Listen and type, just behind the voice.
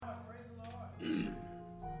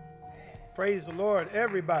Praise the Lord,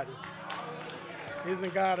 everybody.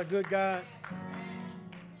 Isn't God a good God?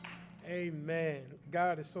 Amen.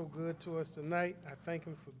 God is so good to us tonight. I thank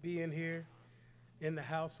him for being here in the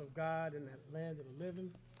house of God, in that land of the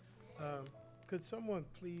living. Could someone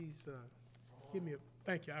please give me a,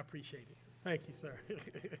 thank you, I appreciate it. Thank you, sir.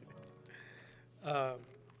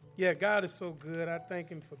 Yeah, God is so good. I thank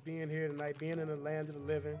him for being here tonight, being in the land of the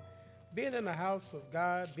living, being in the house of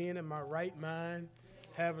God, being in my right mind,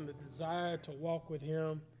 having the desire to walk with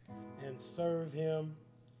him and serve him.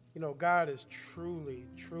 You know, God is truly,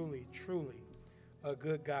 truly, truly a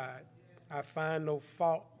good God. I find no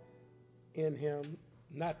fault in him,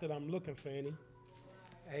 not that I'm looking for any.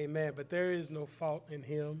 Amen. But there is no fault in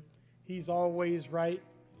him. He's always right.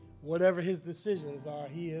 Whatever his decisions are,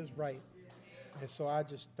 he is right. And so I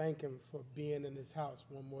just thank him for being in his house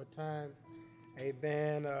one more time.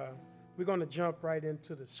 Amen. We're going to jump right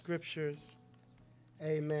into the scriptures.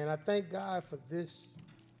 Amen. I thank God for this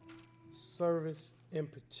service in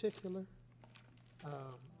particular.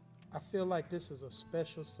 I feel like this is a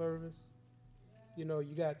special service. You know,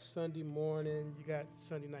 you got Sunday morning, you got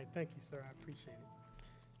Sunday night. Thank you, sir. I appreciate it.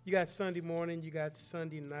 You got Sunday morning, you got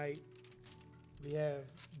Sunday night. We have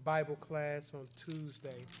Bible class on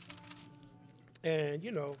Tuesday. And,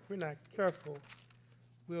 you know, if we're not careful,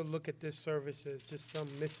 we'll look at this service as just some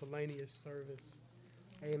miscellaneous service.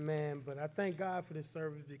 Amen. But I thank God for this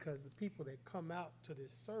service because the people that come out to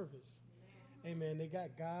this service, amen, they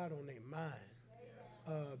got God on their mind.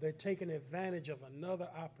 They're taking advantage of another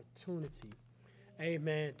opportunity,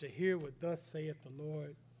 amen, to hear what thus saith the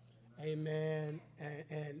Lord, amen.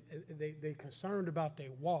 And they're concerned about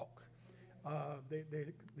their walk.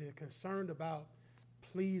 They're concerned about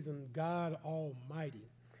pleasing God Almighty.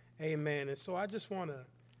 Amen. And so I just want to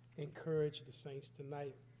encourage the saints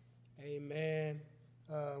tonight. Amen.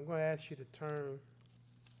 I'm going to ask you to turn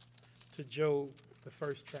to Job, the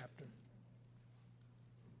first chapter.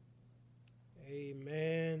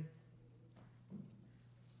 Amen.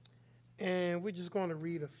 And we're just going to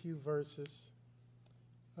read a few verses.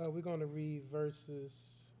 We're going to read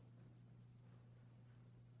verses.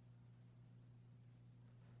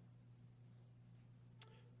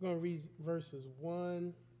 We're going to read verses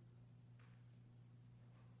 1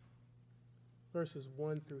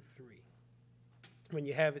 through 3. When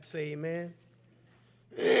you have it, say amen.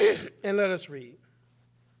 And let us read.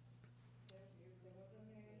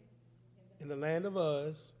 In the land of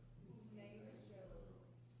Uz,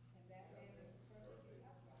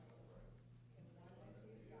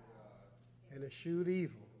 and eschewed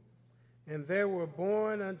evil. And there were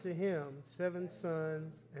born unto him 7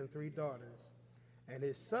 sons and 3 daughters. And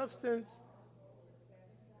his substance,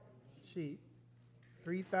 sheep,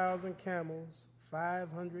 3,000 camels,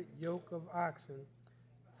 500 yoke of oxen,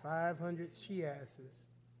 500 she-asses,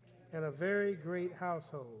 and a very great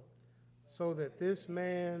household, so that this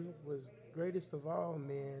man was greatest of all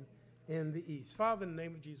men in the east. Father, in the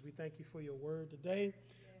name of Jesus, we thank you for your word today.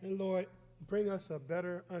 And Lord, bring us a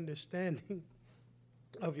better understanding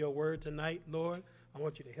of your word tonight, Lord. I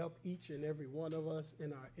want you to help each and every one of us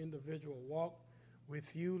in our individual walk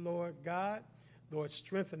with you, Lord God. Lord,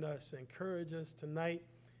 strengthen us, encourage us tonight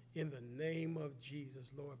in the name of Jesus,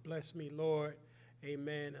 Lord. Bless me, Lord,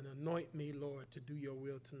 amen, and anoint me, Lord, to do your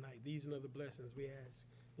will tonight. These and other blessings we ask.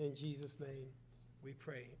 In Jesus' name we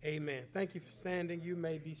pray. Amen. Thank you for standing. You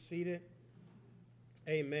may be seated.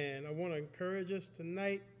 Amen. I want to encourage us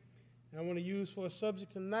tonight. I want to use for a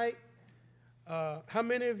subject tonight. How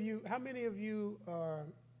many of you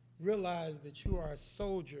realize that you are a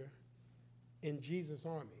soldier in Jesus'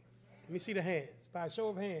 army? Let me see the hands. By a show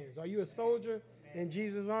of hands, are you a soldier in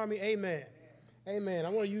Jesus' army? Amen. Amen. I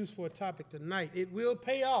want to use for a topic tonight. It will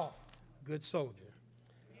pay off, good soldier.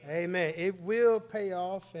 Amen. It will pay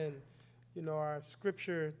off. And, you know, our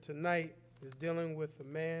scripture tonight is dealing with a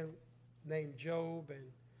man named Job.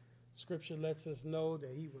 And scripture lets us know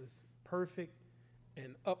that he was perfect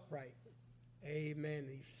and upright. Amen.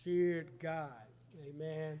 He feared God.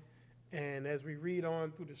 Amen. And as we read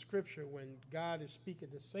on through the scripture, when God is speaking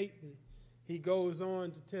to Satan, he goes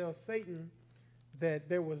on to tell Satan that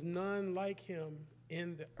there was none like him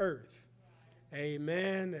in the earth.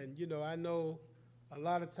 Amen. And, you know, I know a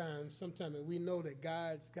lot of times, sometimes we know that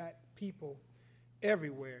God's got people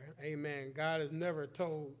everywhere. Amen. God has never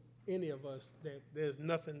told any of us that there's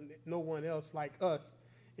no one else like us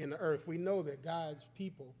in the earth. We know that God's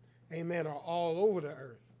people, amen, are all over the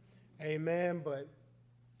earth. Amen. But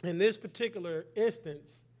in this particular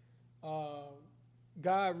instance,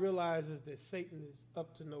 God realizes that Satan is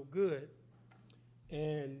up to no good,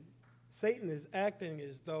 and Satan is acting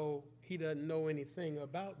as though he doesn't know anything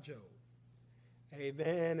about Job.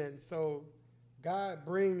 Amen. And so God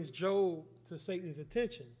brings Job to Satan's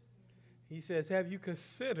attention. He says, have you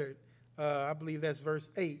considered, I believe that's verse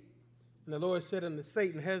 8, and the Lord said unto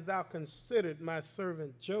Satan, hast thou considered my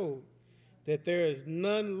servant Job, that there is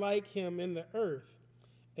none like him in the earth,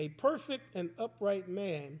 a perfect and upright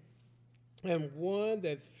man, and one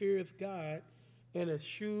that feareth God and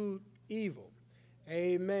eschewed evil.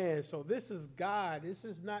 Amen. So this is God. This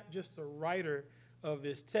is not just the writer of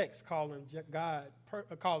this text calling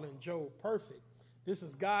Job perfect. This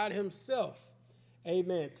is God himself,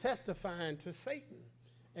 amen, testifying to Satan,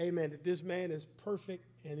 amen, that this man is perfect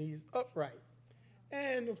and he's upright.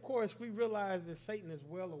 And, of course, we realize that Satan is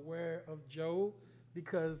well aware of Job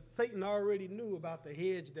because Satan already knew about the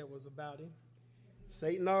hedge that was about him.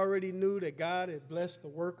 Satan already knew that God had blessed the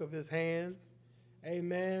work of his hands.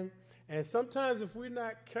 Amen. And sometimes if we're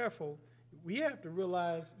not careful, we have to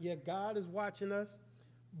realize, yeah, God is watching us.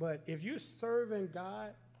 But if you're serving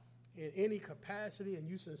God in any capacity and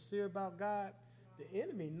you're sincere about God, the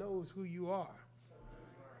enemy knows who you are.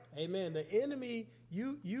 Amen. The enemy,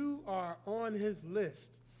 you are on his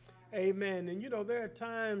list. Amen. And, there are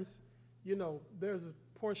times, there's a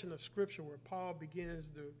portion of Scripture where Paul begins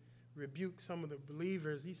to rebuke some of the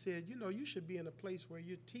believers. He said, you should be in a place where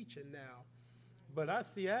you're teaching now. But I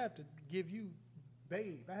have to give you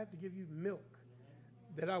I have to give you milk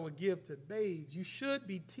that I would give to babes. You should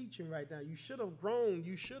be teaching right now. You should have grown.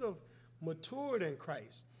 You should have matured in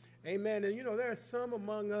Christ. Amen. And, there are some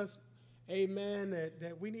among us, amen,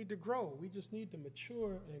 that we need to grow. We just need to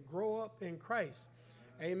mature and grow up in Christ.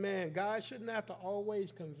 Amen. God shouldn't have to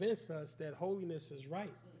always convince us that holiness is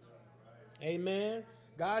right. Amen.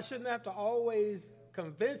 God shouldn't have to always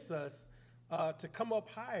convince us to come up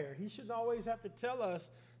higher. He shouldn't always have to tell us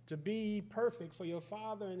to be perfect, for your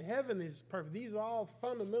Father in heaven is perfect. These are all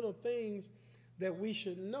fundamental things that we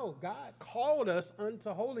should know. God called us unto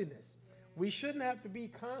holiness. We shouldn't have to be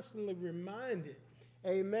constantly reminded,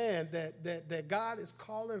 amen, that God is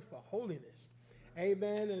calling for holiness.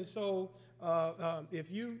 Amen. And so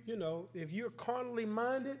if you're carnally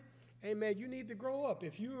minded, amen, you need to grow up.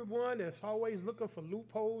 If you're one that's always looking for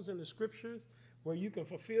loopholes in the Scriptures where you can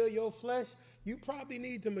fulfill your flesh, you probably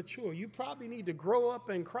need to mature. You probably need to grow up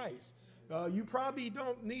in Christ. You probably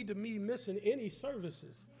don't need to be missing any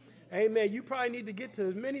services. Amen. You probably need to get to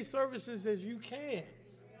as many services as you can.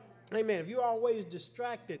 Amen. If you're always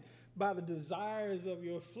distracted by the desires of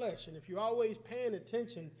your flesh, and if you're always paying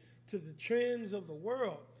attention to the trends of the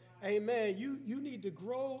world, amen, you need to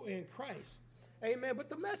grow in Christ. Amen. But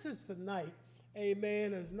the message tonight,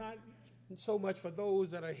 amen, is not so much for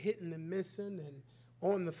those that are hitting and missing and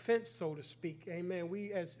on the fence, so to speak. Amen.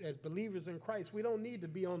 We, as believers in Christ, we don't need to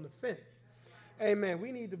be on the fence. Amen.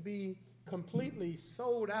 We need to be completely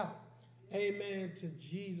sold out, amen, to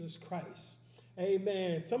Jesus Christ.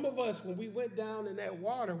 Amen. Some of us, when we went down in that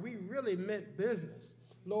water, we really meant business.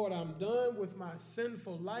 Lord, I'm done with my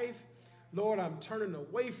sinful life. Lord, I'm turning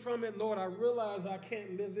away from it. Lord, I realize I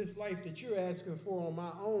can't live this life that you're asking for on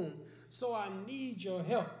my own. So I need your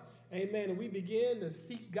help. Amen. And we began to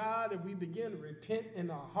seek God and we began to repent in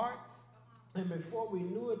our heart. And before we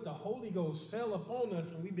knew it, the Holy Ghost fell upon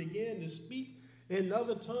us and we began to speak in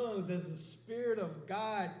other tongues as the Spirit of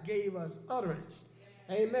God gave us utterance.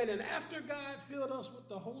 Amen. And after God filled us with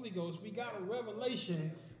the Holy Ghost, we got a revelation.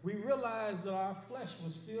 We realized that our flesh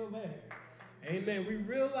was still there. Amen. We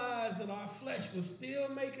realized that our flesh was still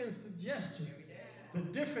making suggestions. The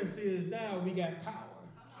difference is now we got power.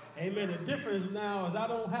 Amen. The difference now is I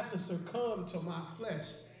don't have to succumb to my flesh.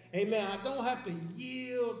 Amen. I don't have to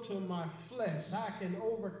yield to my flesh. I can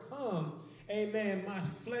overcome, amen, my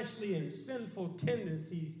fleshly and sinful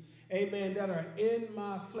tendencies, amen, that are in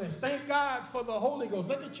my flesh. Thank God for the Holy Ghost.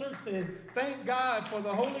 Let the church say, thank God for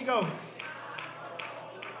the Holy Ghost.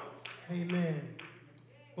 Amen.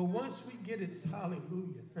 But once we get it,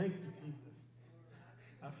 hallelujah, thank you, Jesus.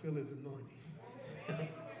 I feel his anointing.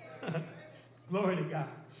 Glory to God.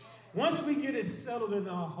 Once we get it settled in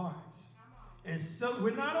our hearts, and so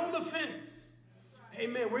we're not on the fence.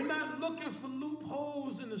 Amen. We're not looking for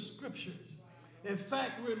loopholes in the Scriptures. In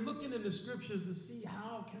fact, we're looking in the Scriptures to see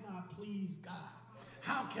how can I please God?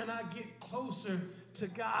 How can I get closer to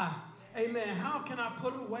God? Amen. How can I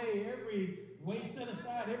put away every weight, set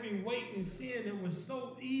aside every weight and sin that was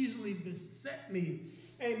so easily beset me?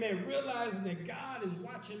 Amen. Realizing that God is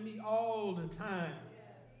watching me all the time.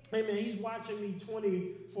 Amen. He's watching me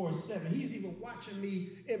 24/7. He's even watching me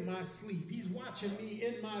in my sleep. He's watching me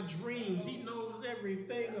in my dreams. He knows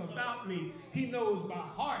everything about me. He knows my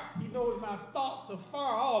heart. He knows my thoughts are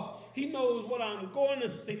far off. He knows what I'm going to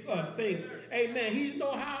think. Amen. He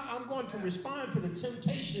knows how I'm going to respond to the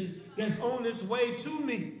temptation that's on its way to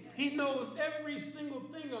me. He knows every single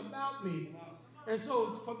thing about me. And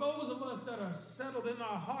so for those of us that are settled in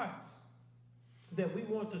our hearts, that we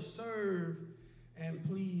want to serve and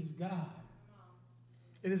please God,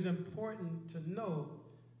 it is important to know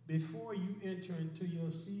before you enter into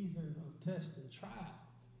your season of test and trials,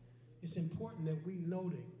 it's important that we know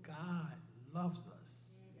that God loves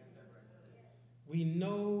us. We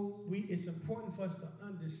know it's important for us to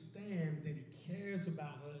understand that he cares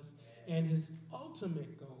about us, and his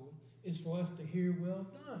ultimate goal is for us to hear well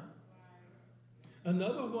done.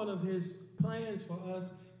 Another one of his plans for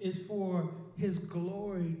us is for his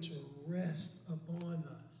glory to rest upon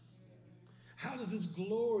us. How does his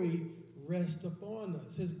glory rest upon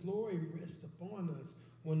us? His glory rests upon us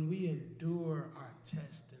when we endure our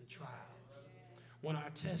tests and trials. When our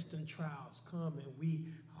tests and trials come and we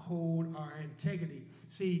hold our integrity.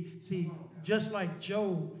 See, just like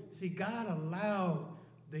Job, God allowed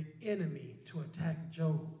the enemy to attack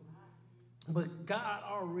Job. But God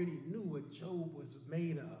already knew what Job was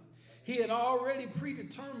made of. He had already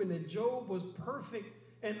predetermined that Job was perfect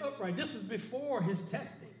and upright. This is before his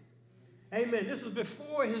testing. Amen. This is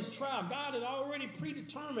before his trial. God had already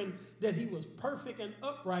predetermined that he was perfect and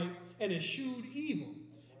upright and eschewed evil.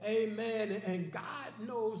 Amen. And God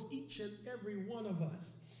knows each and every one of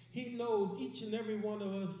us. He knows each and every one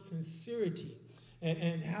of us' sincerity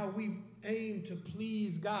and how we aim to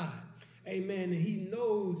please God. Amen. And he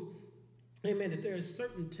knows, amen, that there are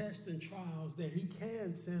certain tests and trials that he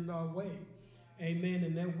can send our way. Amen.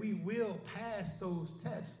 And that we will pass those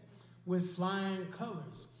tests with flying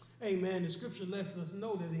colors. Amen. The scripture lets us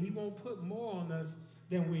know that he won't put more on us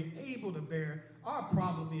than we're able to bear. Our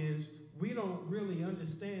problem is we don't really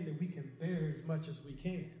understand that we can bear as much as we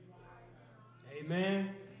can. Amen.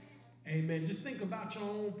 Amen. Just think about your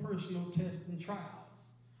own personal tests and trials.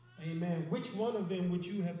 Amen. Which one of them would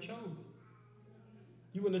you have chosen?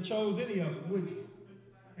 You wouldn't have chose any of them, would you?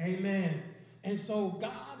 Amen. And so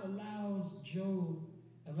God allows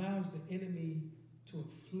the enemy to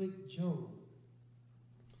afflict Job.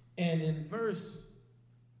 And in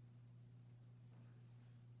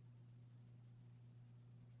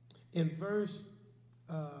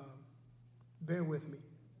bear with me.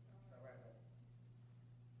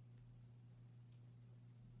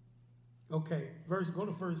 Okay, go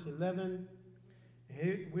to verse 11.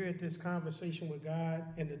 Here, we're at this conversation with God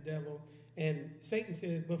and the devil. And Satan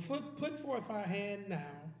says, but put forth our hand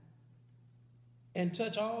now and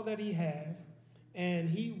touch all that he hath, and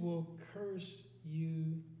he will curse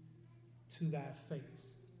you to thy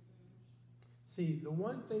face. See, the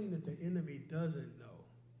one thing that the enemy doesn't know,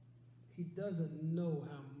 he doesn't know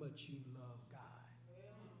how much you love God.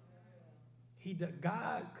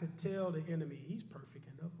 God could tell the enemy he's perfect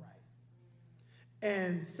and upright.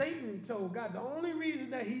 And Satan told God, the only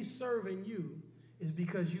reason that he's serving you is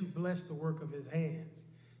because you've blessed the work of his hands.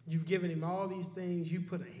 You've given him all these things. You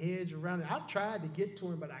put a hedge around him. I've tried to get to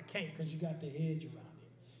him, but I can't because you got the hedge around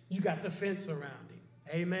him. You got the fence around him.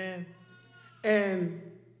 Amen. And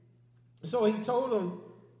so he told him,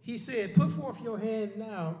 he said, put forth your hand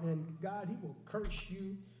now, and God, he will curse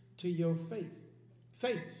you to your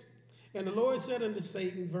face. And the Lord said unto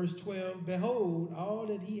Satan, verse 12, behold, all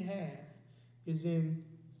that he hath is in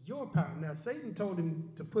your power. Now, Satan told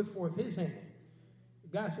him to put forth his hand.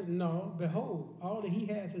 God said, no, behold, all that he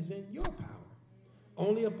hath is in your power.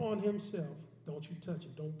 Only upon himself don't you touch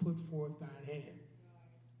it. Don't put forth thine hand.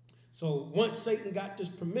 So once Satan got this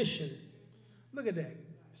permission, look at that.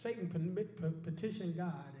 Satan petitioned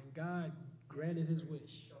God, and God granted his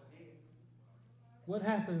wish. What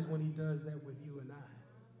happens when he does that with you and I?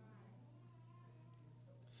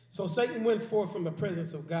 So Satan went forth from the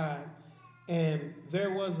presence of God, and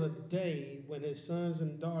there was a day when his sons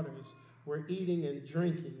and daughters were eating and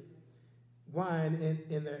drinking wine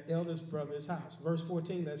in their eldest brother's house. Verse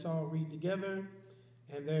 14, let's all read together.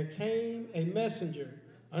 And there came a messenger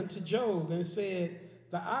unto Job and said,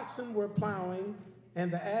 the oxen were plowing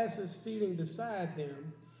and the asses feeding beside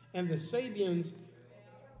them, and the Sabians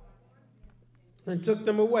and took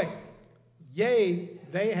them away. Yea,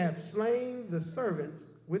 they have slain the servants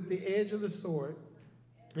with the edge of the sword,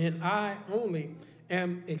 and I only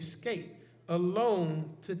am escaped alone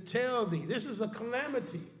to tell thee. This is a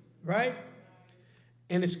calamity, right?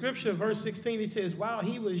 In the scripture, verse 16, he says, while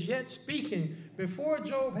he was yet speaking, before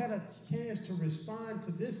Job had a chance to respond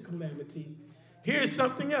to this calamity, Here's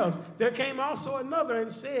something else. There came also another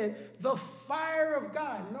and said, the fire of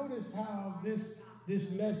God. Notice how this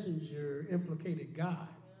messenger implicated God.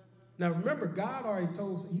 Now remember, God already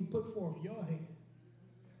told us, he put forth your hand.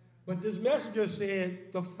 But this messenger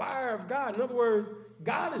said, the fire of God. In other words,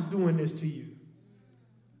 God is doing this to you.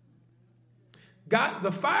 God,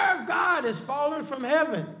 the fire of God is fallen from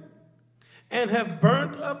heaven and have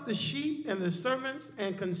burnt up the sheep and the servants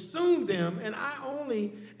and consumed them, and I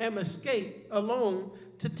only am escaped alone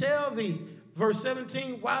to tell thee. Verse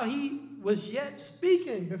 17, while he was yet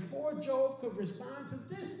speaking, before Job could respond to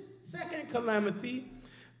this second calamity,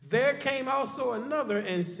 there came also another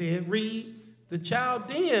and said, read, the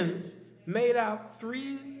Chaldeans made out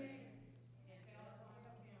 3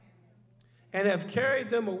 and have carried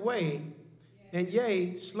them away, and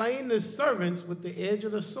yea, slain the servants with the edge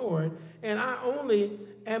of the sword, and I only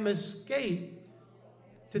am escaped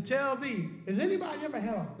to tell thee. Has anybody ever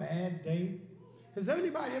had a bad day? Has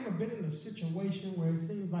anybody ever been in a situation where it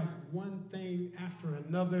seems like one thing after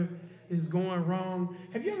another is going wrong?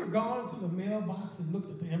 Have you ever gone to the mailbox and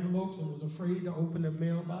looked at the envelopes and was afraid to open the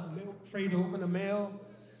mailbox, afraid to open the mail?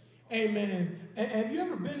 Amen. And have you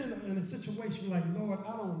ever been in a situation like, Lord,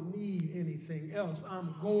 I don't need anything else.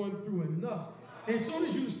 I'm going through enough. And as soon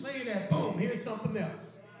as you say that, boom, here's something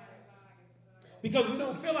else. Because we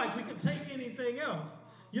don't feel like we can take anything else.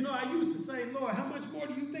 You know, I used to say, Lord, how much more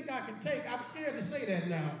do you think I can take? I'm scared to say that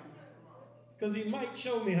now. Because he might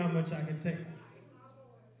show me how much I can take.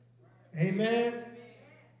 Amen.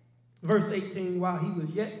 Verse 18, while he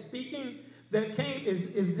was yet speaking, there came,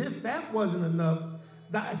 as if that wasn't enough,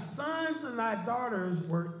 thy sons and thy daughters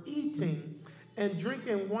were eating and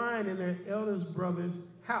drinking wine in their eldest brother's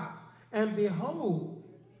house. And behold,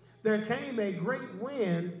 there came a great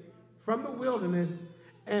wind from the wilderness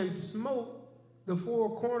and smote the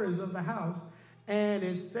 4 corners of the house, and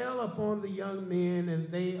it fell upon the young men,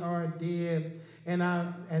 and they are dead, and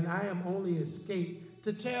I am only escaped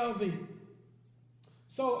to tell thee.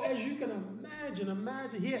 So as you can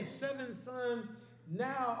imagine, he had 7 sons.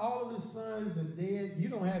 Now all of his sons are dead. You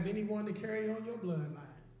don't have anyone to carry on your bloodline.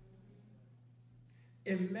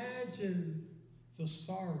 Imagine the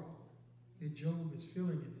sorrow that Job is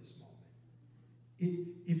feeling in this moment.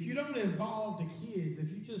 If you don't involve the kids,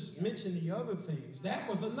 if you just mention the other things, that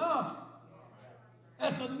was enough.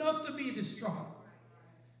 That's enough to be distraught.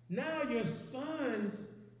 Now your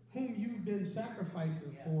sons, whom you've been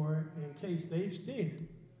sacrificing for in case they've sinned,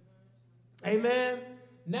 amen,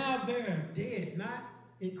 now they're dead, not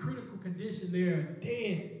in critical condition, they're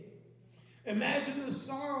dead. Imagine the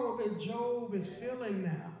sorrow that Job is feeling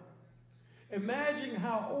now. Imagine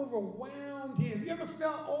how overwhelmed he is. Have you ever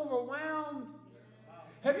felt overwhelmed?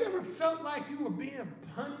 Have you ever felt like you were being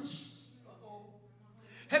punished?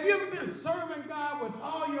 Have you ever been serving God with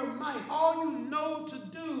all your might, all you know to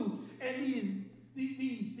do, and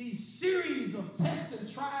these series of tests and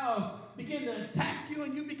trials begin to attack you,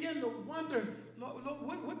 and you begin to wonder, Lord,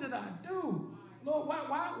 what did I do? Lord,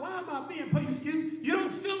 why am I being punished? You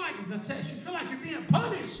don't feel like it's a test. You feel like you're being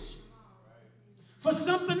punished for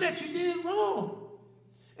something that you did wrong.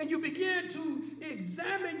 And you begin to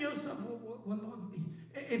examine yourself. Well, Lord,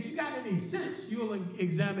 if you got any sense, you'll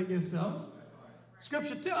examine yourself.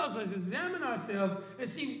 Scripture tells us, examine ourselves and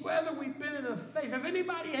see whether we've been in the faith. Have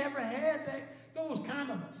anybody ever had those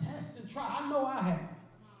kind of tests and trials? I know I have.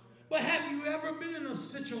 But have you ever been in a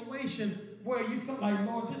situation where you felt like,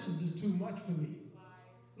 Lord, this is just too much for me?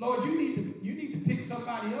 Lord, you need to pick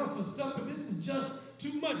somebody else or something. This is just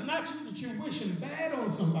too much. Not just that you're wishing bad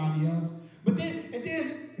on somebody else, but then, and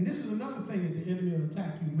this is another thing that the enemy will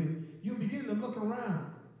attack you with. You begin to look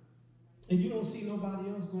around, and you don't see nobody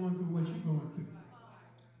else going through what you're going through.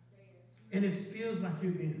 And it feels like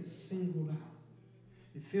you're being singled out.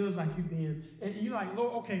 It feels like you're being, and you're like,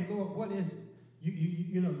 Lord, okay, Lord, what is it?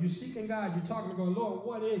 You know, you're seeking God, you're talking to God, Lord,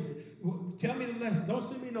 what is it? Well, tell me the lesson. Don't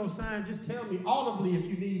send me no sign. Just tell me audibly if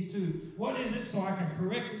you need to. What is it so I can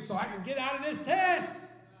correct it, so I can get out of this test?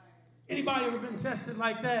 Anybody ever been tested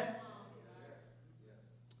like that?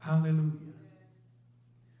 Hallelujah.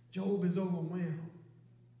 Job is overwhelmed.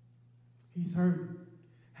 He's hurting.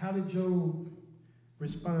 How did Job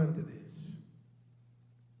respond to this?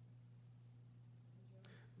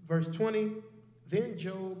 Verse 20, then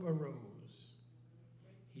Job arose.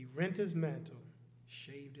 He rent his mantle,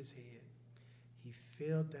 shaved his head. He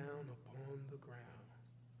fell down upon the ground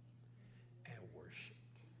and worshiped.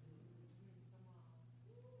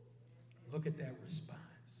 Look at that response.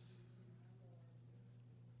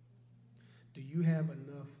 Do you have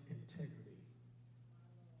enough integrity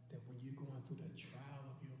that when you're going through the trial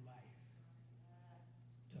of your life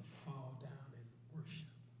to fall down and worship?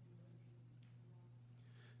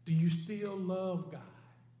 you still love God?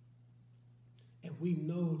 And we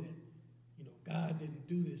know that, God didn't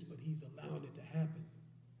do this, but he's allowing it to happen.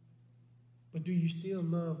 But do you still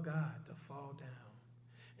love God to fall down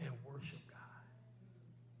and worship God?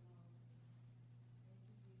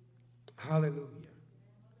 Hallelujah.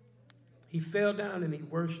 He fell down and he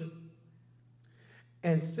worshiped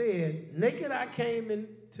and said, naked I came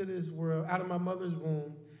into this world out of my mother's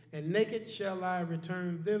womb, and naked shall I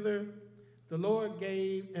return thither. The Lord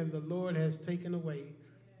gave, and the Lord has taken away.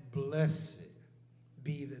 Blessed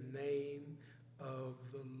be the name of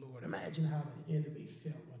the Lord. Imagine how the enemy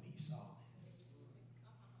felt when he saw this.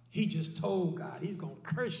 He just told God, he's going to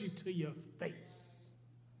curse you to your face.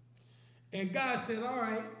 And God said, all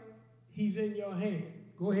right, he's in your hand.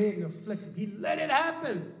 Go ahead and afflict him. He let it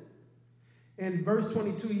happen. In verse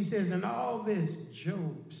 22, he says, in all this,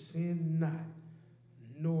 Job sinned not,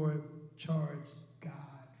 nor charged God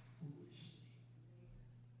foolishly.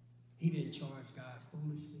 He didn't charge God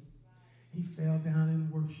foolishly. He fell down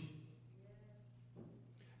and worshiped.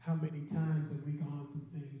 How many times have we gone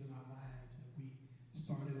through things in our lives and we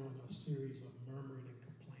started on a series of murmuring and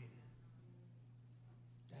complaining?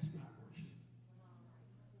 That's not worship.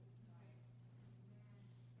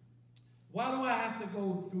 Why do I have to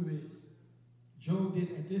go through this?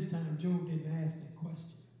 At this time, Job didn't ask that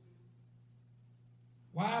question.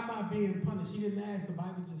 Why am I being punished? He didn't ask. The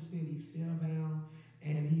Bible just said he fell down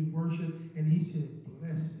and he worshiped, and he said,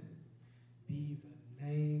 blessed be the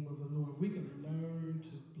name of the Lord. If we can learn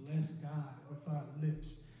to bless God with our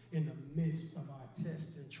lips in the midst of our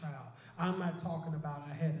test and trial. I'm not talking about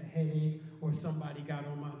I had a headache or somebody got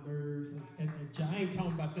on my nerves. I ain't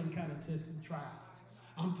talking about them kind of tests and trials.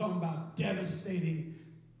 I'm talking about devastating,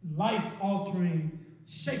 life-altering,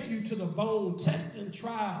 shake you to the bone, tests and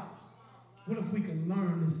trials. What if we can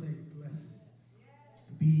learn to say, blessed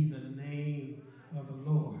be the name of the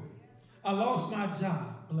Lord. I lost my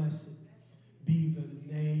job. Blessed be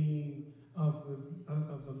the name of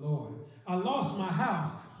the Lord. I lost my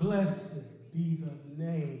house. Blessed be the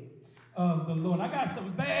name of the Lord. I got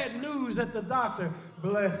some bad news at the doctor.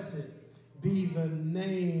 Blessed be the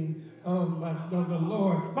name of the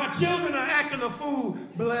Lord. My children are acting a fool.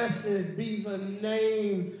 Blessed be the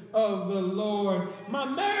name of the Lord. My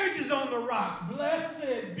marriage is on the rocks.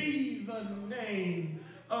 Blessed be the name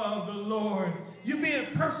of the Lord. You're being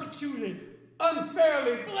persecuted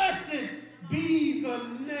unfairly. Blessed be the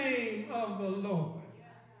name of the Lord.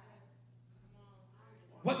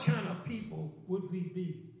 What kind of people would we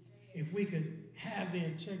be if we could have the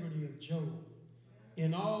integrity of Job?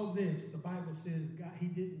 In all this, the Bible says God, he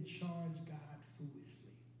didn't charge God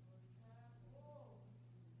foolishly.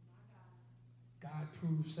 God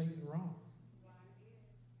proved Satan wrong.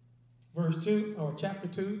 Verse 2, or chapter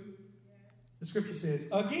 2, the scripture says,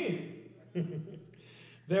 again,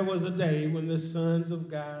 there was a day when the sons of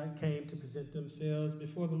God came to present themselves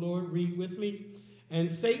before the Lord. Read with me. And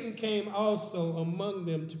Satan came also among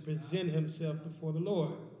them to present himself before the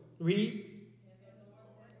Lord. Read.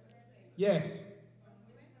 Yes.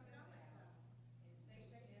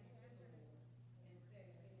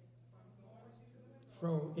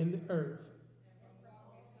 Fro in the earth.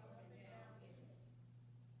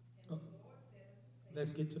 Oh,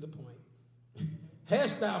 let's get to the point.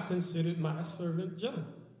 Hast thou considered my servant Job,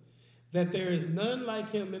 that there is none like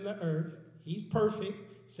him in the earth? He's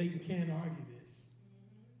perfect. Satan can't argue this.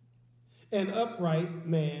 An upright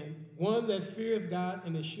man, one that feareth God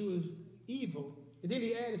and escheweth evil. And then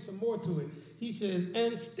he added some more to it. He says,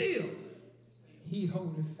 and still he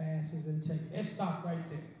holdeth fast his integrity. Let's stop right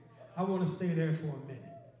there. I want to stay there for a minute.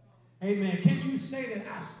 Amen. Can you say that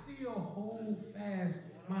I still hold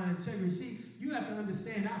fast my integrity? See, you have to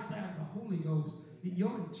understand, outside of the Holy Ghost,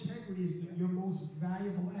 your integrity is your most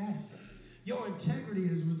valuable asset. Your integrity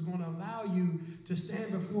is what's going to allow you to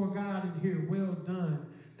stand before God and hear, well done,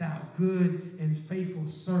 thou good and faithful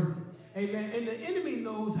servant. Amen. And the enemy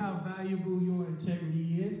knows how valuable your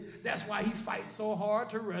integrity is. That's why he fights so hard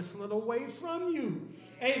to wrestle it away from you.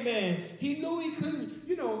 Amen. He knew he couldn't,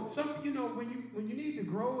 when you need to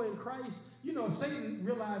grow in Christ, Satan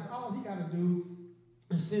realized all he got to do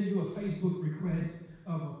is send you a Facebook request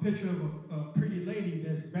of a picture of a pretty lady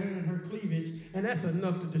that's bearing her cleavage, and that's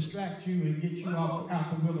enough to distract you and get you out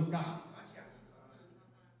the will of God.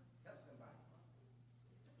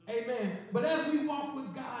 Amen. But as we walk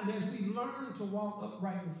with God, as we learn to walk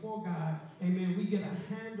upright before God, amen, we get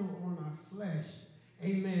a handle on our flesh.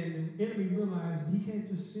 Amen. The enemy realizes he can't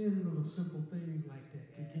just send little simple things like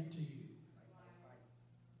that to get to you.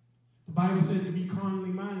 The Bible says to be carnally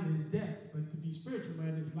minded is death, but to be spiritually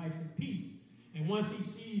minded is life and peace. And once he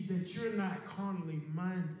sees that you're not carnally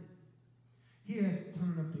minded, he has to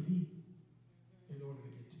turn up the heat in order to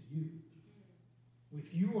get to you.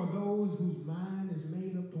 If you are those whose mind is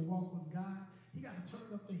made up to walk with God, he got to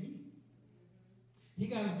turn up the heat. He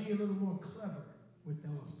got to be a little more clever with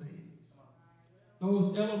those things.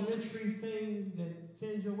 Those elementary things that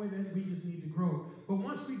send your way, that we just need to grow. But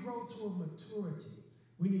once we grow to a maturity,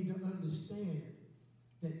 we need to understand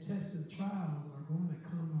that tests and trials are going to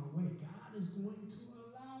come our way. God is going to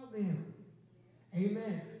allow them.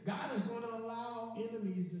 Amen. God is going to allow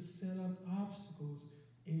enemies to set up obstacles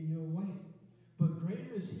in your way. But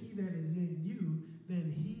greater is he that is in you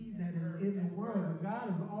than he that is in the world.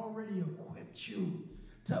 God has already equipped you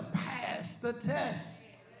to pass the test.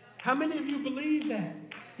 How many of you believe that?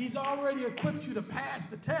 He's already equipped you to pass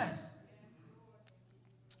the test.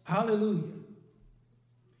 Hallelujah.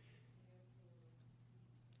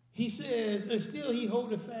 He says, and still he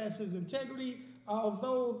holdeth fast his integrity,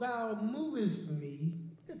 although thou movest me.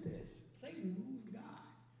 Look at this. Satan moved God.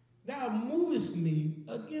 Thou movest me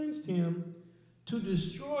against him to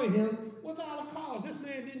destroy him without a cause. This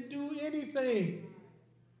man didn't do anything.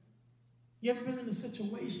 You ever been in a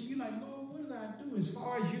situation, you're like, Lord, what did I do? As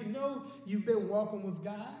far as you know, you've been walking with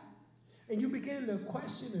God, and you begin to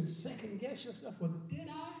question and second guess yourself, well, did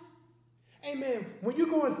I? Amen. When you're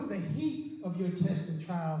going through the heat of your tests and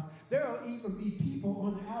trials, there will even be people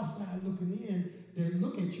on the outside looking in that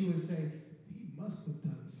look at you and say, he must have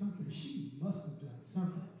done something. She must have done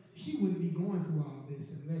something. She wouldn't be going through all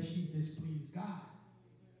this unless she displeased God.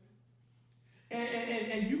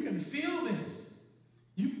 And you can feel this.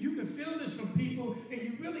 You can feel this from people, and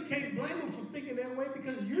you really can't blame them for thinking that way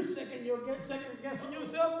because you're second guessing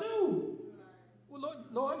yourself too. Well,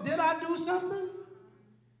 Lord, did I do something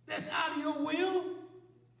that's out of your will?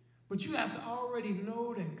 But you have to already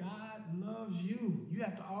know that God loves you. You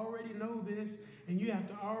have to already know this, and you have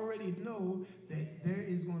to already know that there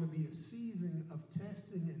is going to be a season of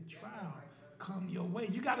testing and trial come your way.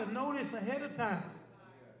 You got to know this ahead of time.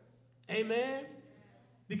 Amen?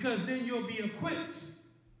 Because then you'll be equipped,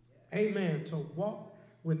 amen, to walk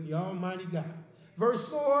with the Almighty God. Verse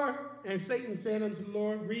 4, and Satan said unto the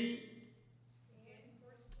Lord, read,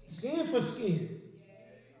 skin for skin.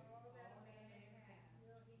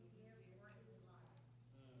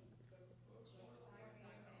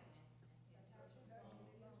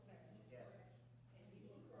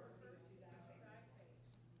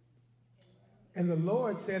 And the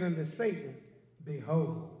Lord said unto Satan,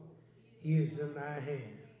 behold, he is in thy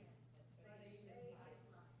hand.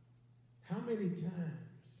 How many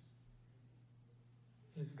times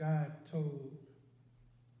has God told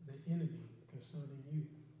the enemy concerning you,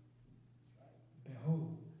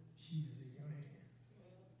 behold, she is in your hands.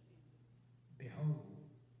 Behold,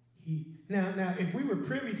 he. Now, if we were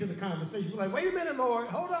privy to the conversation, we're like, wait a minute, Lord,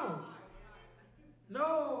 hold on.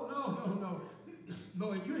 No.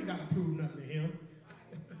 Lord, you ain't got to prove nothing to him.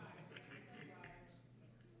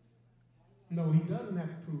 No, he doesn't have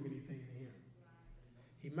to prove anything to him.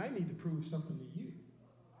 He might need to prove something to you.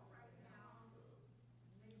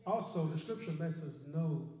 Also, the scripture lets us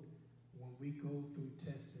know when we go through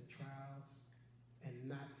tests and trials and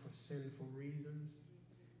not for sinful reasons,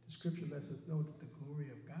 the scripture lets us know that the glory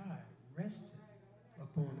of God rested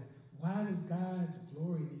upon it. Why does God's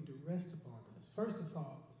glory need to rest upon us? First of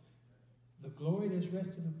all, the glory that's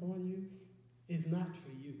resting upon you is not for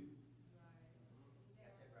you.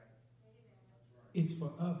 It's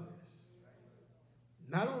for others.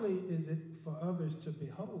 Not only is it for others to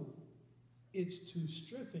behold, it's to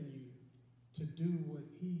strengthen you to do what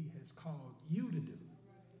he has called you to do.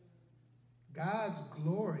 God's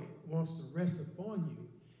glory wants to rest upon you,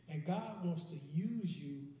 and God wants to use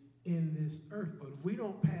you in this earth. But if we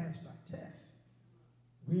don't pass our test,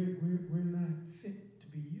 we're not fit to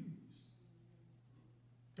be used.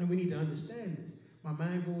 And we need to understand this. My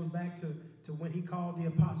mind goes back to when he called the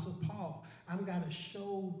Apostle Paul. I'm going to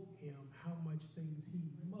show him how much things he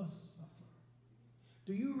must suffer.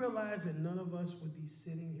 Do you realize that none of us would be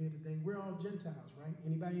sitting here today? We're all Gentiles, right?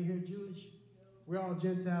 Anybody here Jewish? We're all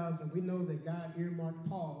Gentiles, and we know that God earmarked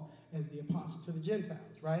Paul as the apostle to the Gentiles,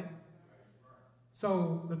 right?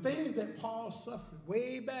 So the things that Paul suffered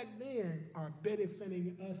way back then are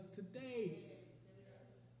benefiting us today.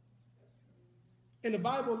 And the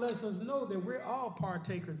Bible lets us know that we're all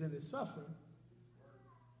partakers in his suffering.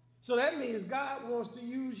 So that means God wants to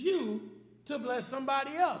use you to bless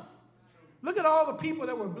somebody else. Look at all the people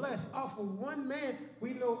that were blessed off of one man.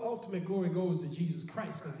 We know ultimate glory goes to Jesus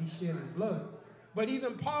Christ because he shed his blood. But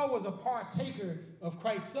even Paul was a partaker of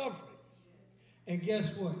Christ's sufferings. And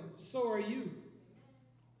guess what? So are you.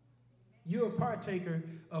 You're a partaker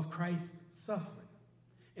of Christ's suffering.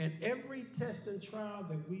 And every test and trial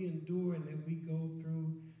that we endure and that we go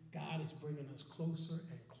through, God is bringing us closer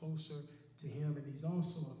and closer to him. And he's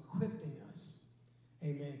also equipping us,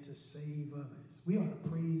 amen, to save others. We ought to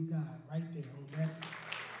praise God right there on that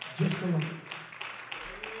just alone.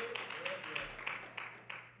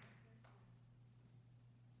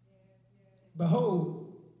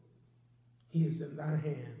 Behold, he is in thy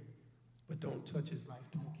hand, but don't touch his life,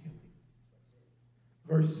 don't kill him.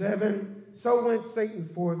 Verse 7, so went Satan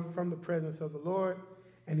forth from the presence of the Lord,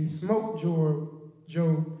 and he smote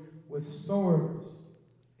Job with sores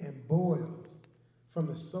and boils from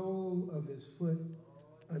the sole of his foot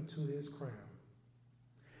unto his crown.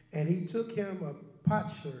 And he took him a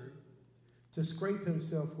potsherd to scrape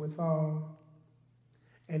himself withal,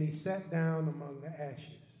 and he sat down among the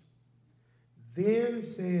ashes. Then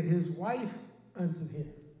said his wife unto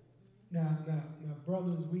him. Now,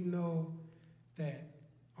 brothers, we know that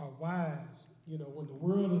our wives, when the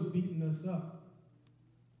world is beating us up,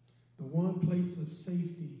 the one place of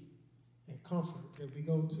safety and comfort that we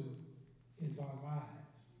go to is our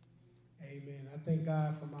wives. Amen. I thank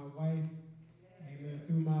God for my wife. Amen.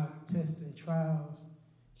 Through my tests and trials,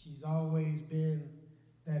 she's always been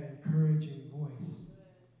that encouraging voice.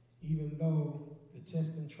 Even though the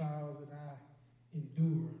tests and trials that I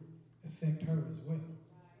endure affect her as well.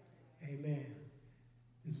 Amen.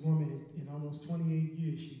 This woman, in almost 28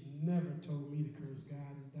 years, she's never told me to curse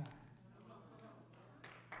God and die.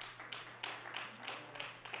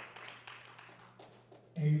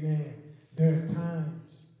 Amen. There are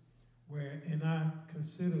times where, and I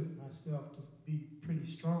consider myself to be pretty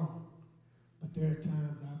strong, but there are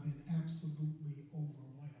times I've been absolutely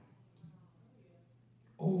overwhelmed.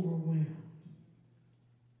 Overwhelmed.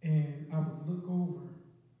 And I would look over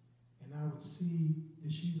and I would see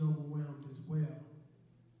that she's overwhelmed as well.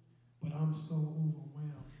 But I'm so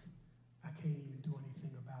overwhelmed, I can't even do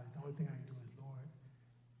anything about it. The only thing I can do is, Lord,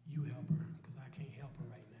 you help her, because I can't help her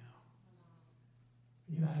right now.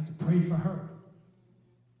 I have to pray for her.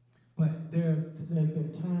 But there's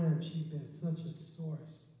been times she's been such a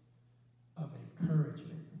source of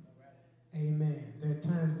encouragement. Amen. There are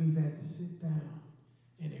times we've had to sit down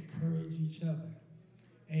and encourage each other.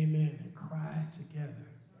 Amen. And cry together.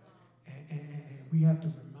 And we have to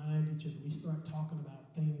remind each other. We start talking about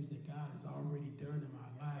things that God has already done in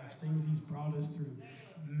our lives, things he's brought us through,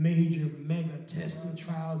 major, mega testing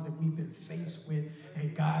trials that we've been faced with,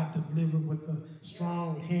 and God delivered with a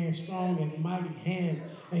strong hand, strong and mighty hand.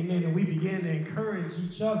 Amen. And we begin to encourage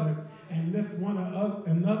each other and lift one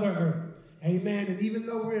another up. Amen. And even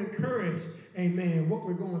though we're encouraged, amen, what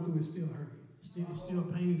we're going through is still hurting. It's still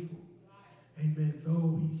painful. Amen.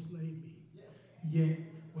 Though he slay me, yet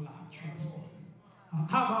will I trust him.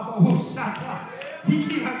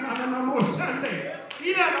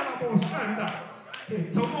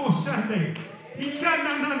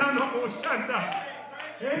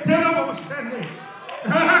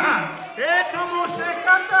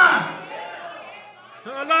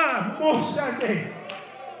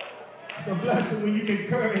 It's a blessing when you can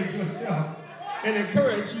encourage yourself and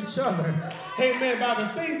encourage each other. Amen. By the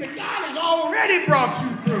things that God has already brought you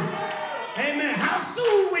through. Amen. How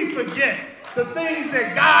soon we forget the things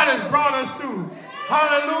that God has brought us through.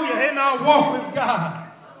 Hallelujah. In our walk with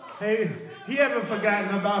God. Hey, he hasn't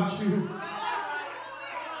forgotten about you.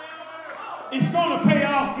 It's going to pay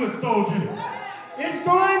off, good soldier. It's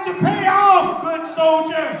going to pay off, good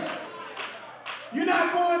soldier. You're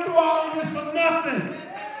not going through all of this for nothing.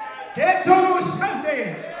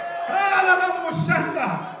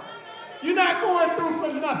 You're not going through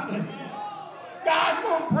for nothing. God's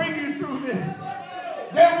going to bring you through this.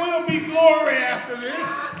 There will be glory after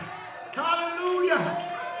this. Hallelujah.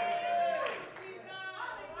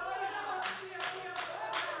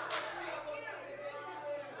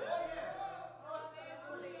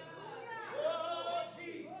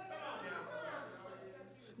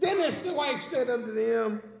 Then his wife said unto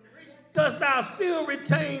them, dost thou still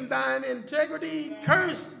retain thine integrity?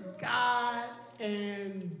 Curse God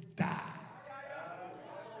and die.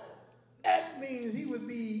 That means he would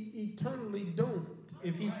be eternally doomed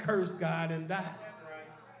if he cursed God and died.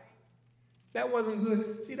 That wasn't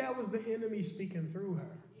good. See, that was the enemy speaking through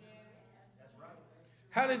her.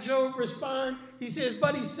 How did Job respond? He says,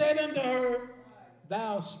 but he said unto her,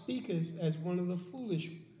 thou speakest as one of the foolish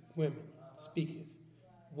women speaketh.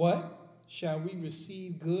 What? Shall we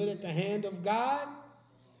receive good at the hand of God?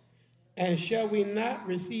 And shall we not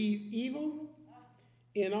receive evil?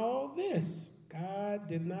 In all this, God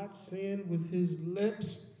did not sin with his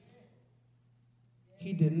lips.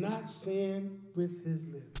 He did not sin with his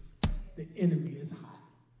lips. The enemy is hot.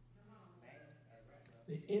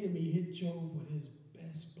 The enemy hit Job with his best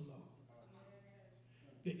last blow.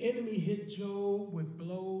 The enemy hit Job with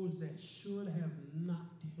blows that should have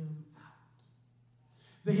knocked him out.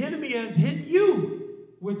 The enemy has hit you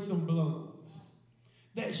with some blows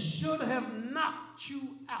that should have knocked you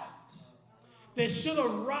out, that should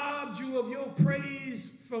have robbed you of your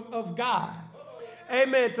praise of God.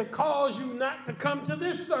 Amen. To cause you not to come to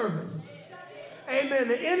this service. Amen.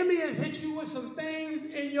 The enemy has hit you with some things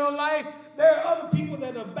in your life. There are other people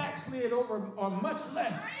that have backslid over or much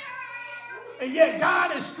less. And yet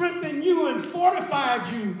God has strengthened you and fortified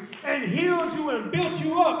you and healed you and built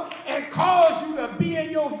you up and caused you to be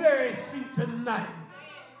in your very seat tonight.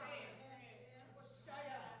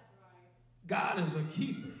 God is a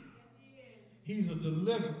keeper. He's a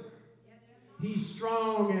deliverer. He's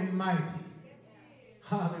strong and mighty.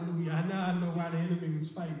 Hallelujah. Now I know why the enemy was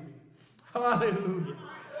fighting me. Hallelujah.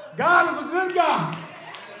 God is a good God.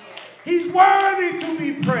 He's worthy to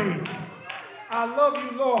be praised. I love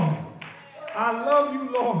you, Lord. I love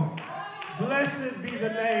you, Lord. Blessed be the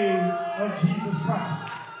name of Jesus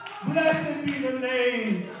Christ. Blessed be the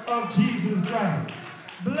name of Jesus Christ.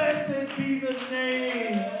 Blessed be the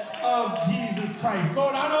name of Jesus Christ.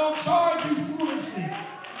 Lord, I don't charge you foolishly.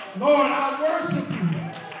 Lord, I worship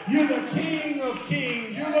you. You're the King of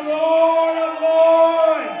kings. You're the Lord of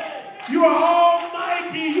lords. You are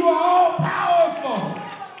almighty. You are all powerful.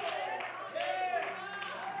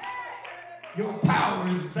 Your power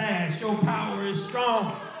is vast. Your power is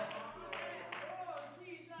strong.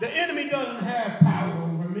 The enemy doesn't have power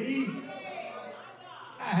over me.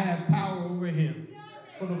 I have power over him.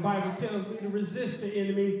 For the Bible tells me to resist the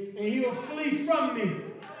enemy and he'll flee from me.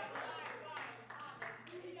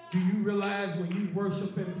 Do you realize when you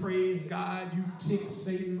worship and praise God, you tick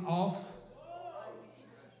Satan off?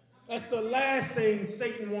 That's the last thing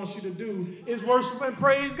Satan wants you to do is worship and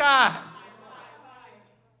praise God.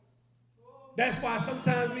 That's why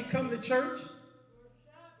sometimes we come to church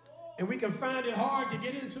and we can find it hard to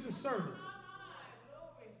get into the service.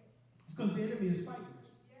 It's because the enemy is fighting us.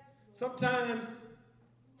 Sometimes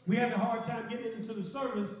we have a hard time getting into the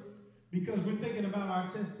service because we're thinking about our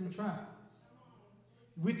tests and trials.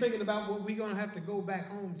 We're thinking about what we're going to have to go back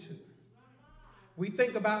home to. We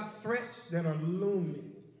think about threats that are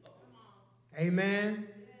looming. Amen.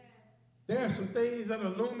 There are some things that are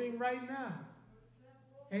looming right now.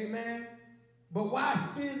 Amen. But why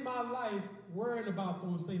spend my life worrying about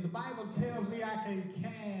those things? The Bible tells me I can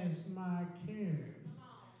cast my cares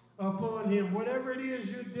upon him. Whatever it is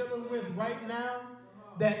you're dealing with right now,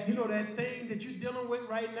 that thing that you're dealing with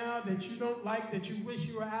right now that you don't like, that you wish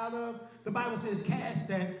you were out of, the Bible says cast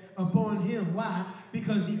that upon him. Why?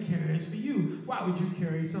 Because he cares for you. Why would you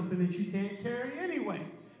carry something that you can't carry anyway?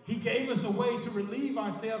 He gave us a way to relieve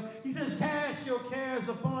ourselves. He says, cast your cares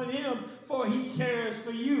upon him, for he cares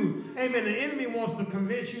for you. Amen. The enemy wants to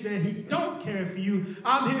convince you that he don't care for you.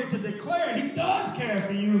 I'm here to declare he does care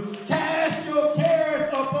for you. Cast your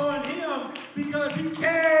cares upon him because he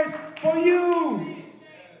cares for you.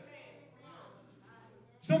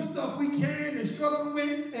 Some stuff we carrying and struggling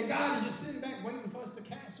with, and God is just sitting back waiting for us to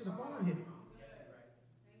cast it upon him.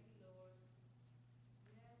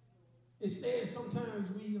 Instead,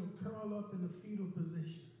 sometimes we curl up in the fetal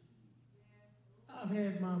position. I've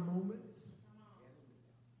had my moments.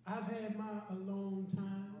 I've had my alone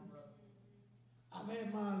times. I've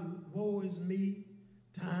had my woe is me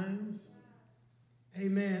times.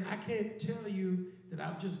 Amen. I can't tell you that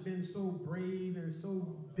I've just been so brave and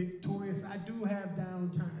so victorious. I do have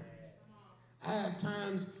down times. I have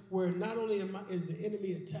times where not only is the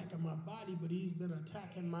enemy attacking my body, but he's been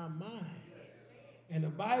attacking my mind. And the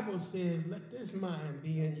Bible says, let this mind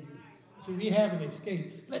be in you. So we haven't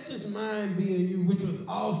escaped. Let this mind be in you, which was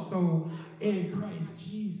also in Christ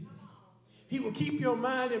Jesus. He will keep your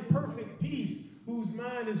mind in perfect peace, whose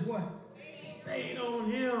mind is what? Stayed on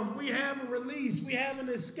him. We have a release. We have an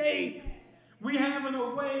escape. We have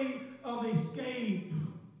a way of escape.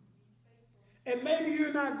 And maybe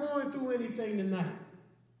you're not going through anything tonight.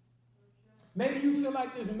 Maybe you feel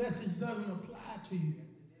like this message doesn't apply to you.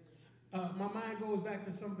 My mind goes back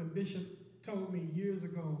to something Bishop told me years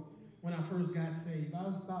ago when I first got saved. I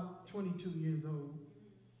was about 22 years old,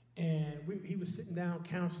 and he was sitting down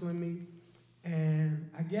counseling me,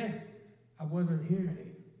 and I guess I wasn't hearing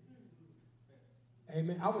it.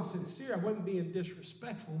 Amen. I was sincere. I wasn't being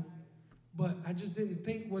disrespectful, but I just didn't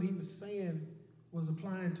think what he was saying was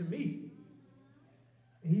applying to me.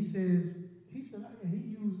 And he said,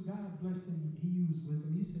 God blessed him, he used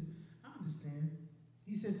wisdom. He said, I understand.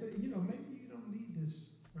 He says, maybe you don't need this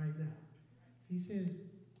right now. He says,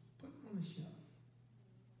 put it on the shelf.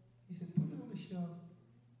 He said, put it on the shelf,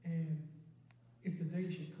 and if the day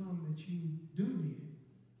should come that you do need it,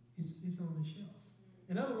 It's on the shelf.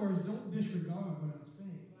 In other words, don't disregard what I'm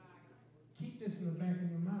saying. Keep this in the back of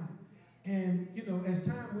your mind. And, as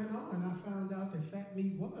time went on, I found out that fat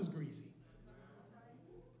meat was greasy.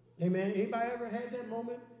 Amen. Anybody ever had that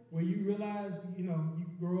moment where you realize, you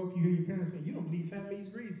grow up, you hear your parents say, you don't believe fat meat's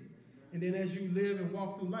greasy. And then as you live and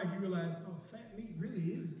walk through life, you realize, oh, fat meat really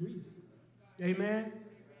is greasy. Amen.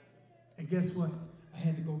 And guess what? I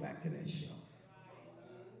had to go back to that shelf.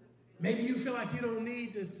 Maybe you feel like you don't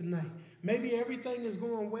need this tonight. Maybe everything is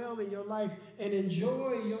going well in your life, and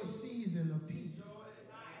enjoy your season of peace.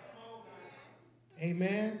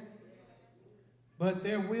 Amen. But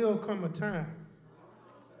there will come a time.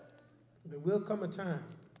 There will come a time,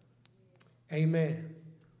 amen,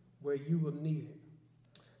 where you will need it.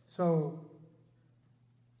 So,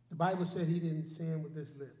 the Bible said he didn't sin with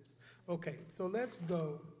his lips. Okay, so let's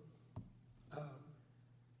go.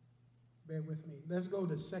 Bear with me. Let's go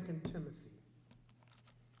to 2 Timothy.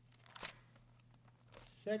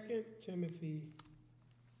 2 Timothy,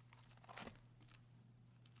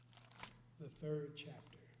 the 3rd chapter.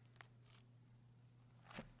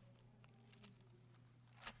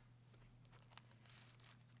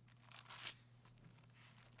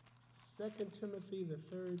 2 Timothy, the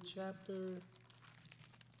 3rd chapter,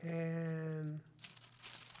 and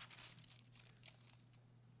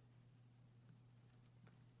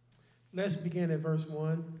let's begin at verse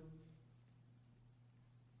 1.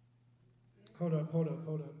 Hold up.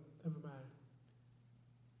 Never mind.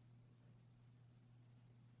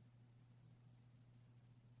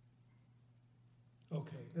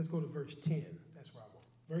 Okay, let's go to verse 10. That's where I want.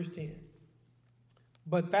 Verse 10.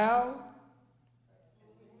 But thou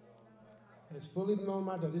hast fully known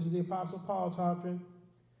my death. This is the Apostle Paul talking.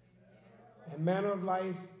 And manner of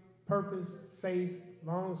life, purpose, faith,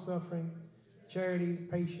 long-suffering, charity,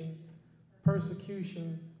 patience,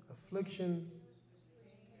 persecutions, afflictions.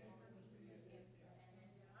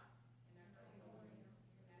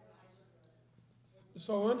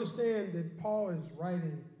 So understand that Paul is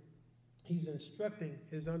writing, he's instructing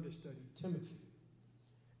his understudy, Timothy.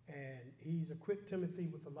 And he's equipped Timothy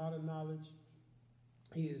with a lot of knowledge.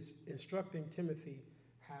 He is instructing Timothy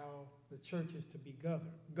how the church is to be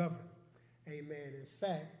governed. Amen. In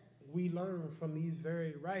fact, we learn from these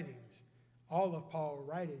very writings, all of Paul's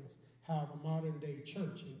writings, how the modern day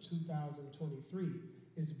church in 2023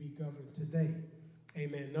 is to be governed today.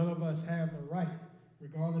 Amen. None of us have the right,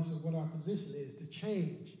 regardless of what our position is, to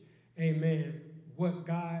change, amen, what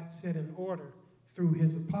God set in order through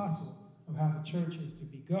his apostle of how the church is to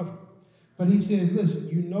be governed. But he says, listen,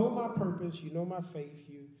 you know my purpose, you know my faith,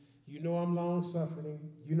 you know I'm long-suffering,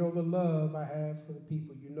 you know the love I have for the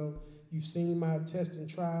people, you know you've seen my tests and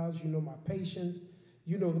trials, you know my patience,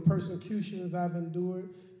 you know the persecutions I've endured,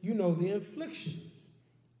 you know the afflictions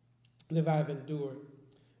that I've endured,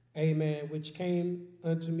 amen, which came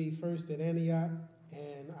unto me first at Antioch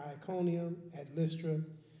and Iconium, at Lystra,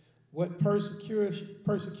 what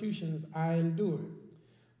persecutions I endured.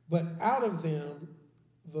 But out of them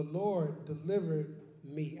the Lord delivered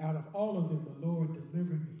me. Out of all of them, the Lord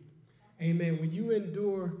delivered me. Amen. When you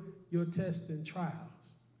endure your tests and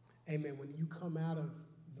trials, amen, when you come out of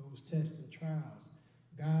those tests and trials,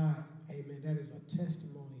 God, amen, that is a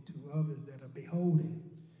testimony to others that are beholding,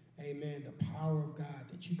 amen, the power of God,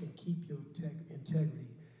 that you can keep your integrity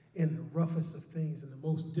in the roughest of things, in the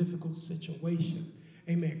most difficult situation.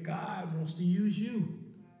 Amen. God wants to use you.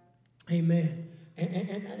 Amen.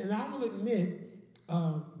 And I will admit,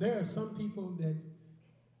 there are some people that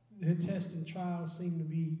their tests and trials seem to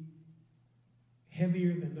be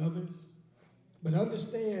heavier than others. But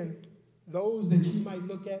understand, those that you might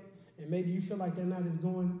look at, and maybe you feel like they're not as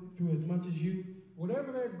going through as much as you,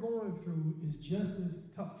 whatever they're going through is just as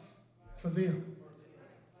tough for them.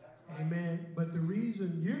 Amen. But the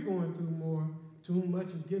reason you're going through more, to whom much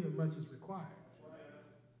is given, much is required.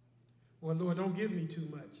 Well, Lord, don't give me too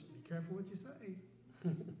much. Be careful what you say.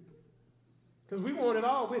 Because we want it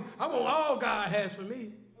all. I want all God has for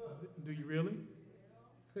me. Do you really?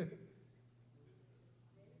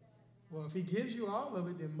 Well, if he gives you all of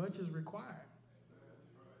it, then much is required.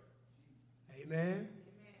 Amen.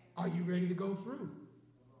 Are you ready to go through?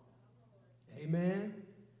 Amen.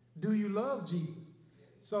 Do you love Jesus?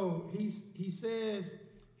 So he says,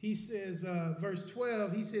 verse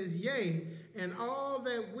 12, he says, yea, and all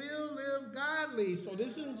that will live godly. So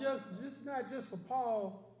this is not just for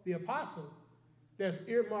Paul, the apostle, that's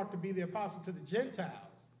earmarked to be the apostle to the Gentiles.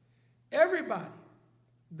 Everybody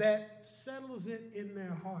that settles it in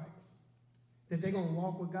their hearts that they're going to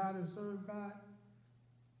walk with God and serve God,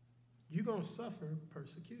 you're going to suffer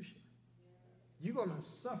persecution. You're going to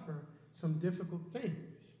suffer some difficult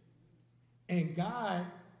things. And God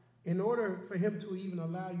In order for him to even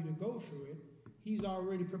allow you to go through it, he's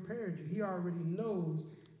already prepared you. He already knows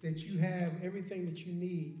that you have everything that you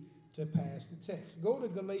need to pass the test. Go to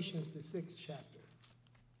Galatians, the 6th chapter.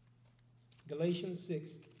 Galatians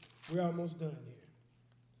 6. We're almost done here.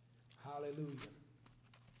 Hallelujah.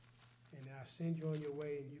 And I'll send you on your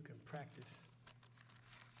way and you can practice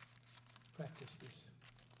this.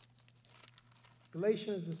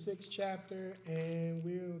 Galatians, the 6th chapter, and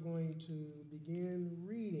we're going to begin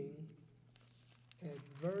reading at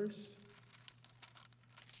verse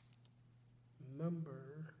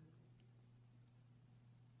number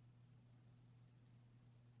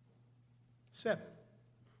 7.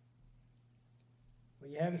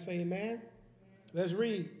 When you have it, say amen. Let's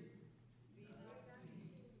read.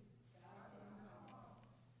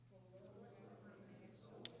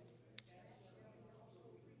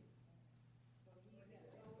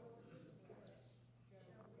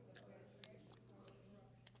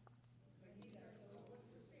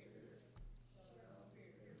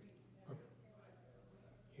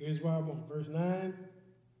 Here's what I want. Verse 9.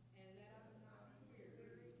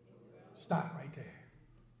 Stop right there.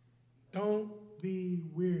 Don't be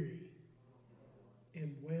weary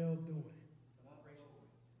in well doing.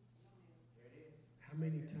 How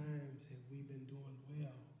many times have we been doing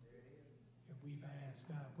well and we've asked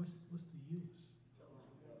God, what's the use?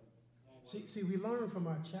 See, we learn from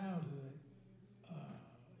our childhood,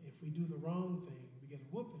 if we do the wrong thing, we get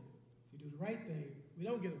a whooping. If we do the right thing, we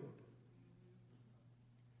don't get a whooping.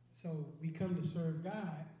 So we come to serve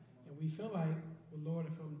God, and we feel like, well, Lord,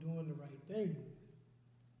 if I'm doing the right things,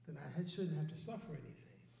 then I shouldn't have to suffer anything.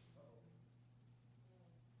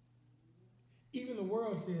 Even the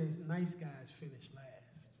world says nice guys finish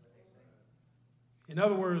last. In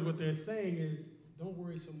other words, what they're saying is, don't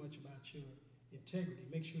worry so much about your integrity.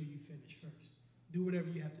 Make sure you finish first. Do whatever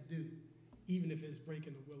you have to do, even if it's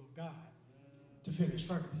breaking the will of God, to finish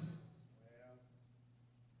first.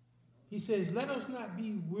 He says, let us not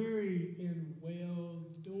be weary in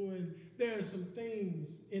well-doing. There are some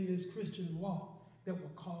things in this Christian walk that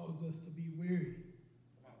will cause us to be weary.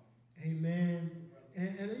 Amen.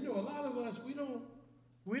 And you know, a lot of us, we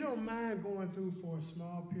don't mind going through for a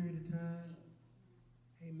small period of time.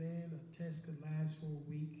 Amen. A test could last for a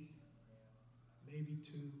week, maybe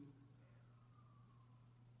 2.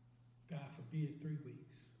 God forbid, 3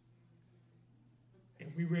 weeks.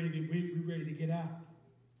 And we're ready to get out.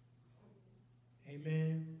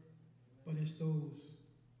 Amen. But it's those,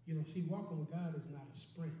 see, walking with God is not a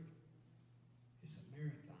sprint. It's a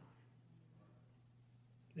marathon.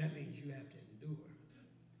 That means you have to endure.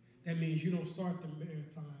 That means you don't start the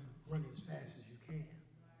marathon running as fast as you can.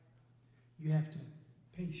 You have to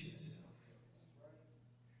pace yourself.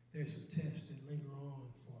 There's some tests that linger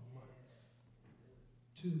on for a month,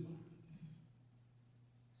 2 months,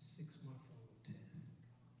 6-month-old test,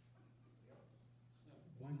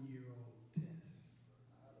 1-year-old test,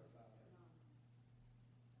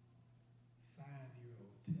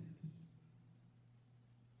 5-year-old test.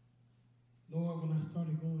 Lord, when I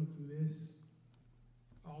started going through this,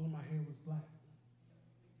 all of my hair was black.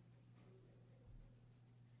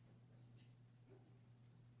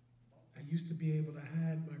 I used to be able to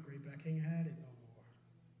hide my gray, but I can't hide it no more.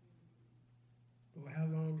 Lord, how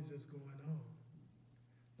long is this going on?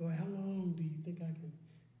 Lord, how long do you think I can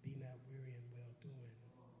be not weary and well doing?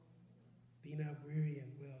 Be not weary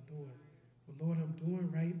and well doing. Well, Lord, I'm doing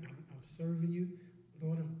right. I'm serving you.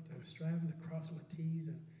 Lord, I'm striving to cross my T's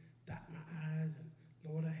and dot my I's. And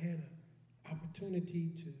Lord, I had an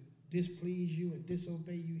opportunity to displease you and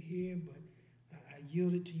disobey you here, but I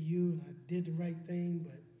yielded to you and I did the right thing.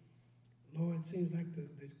 But Lord, it seems like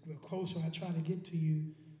the closer I try to get to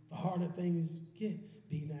you, the harder things get.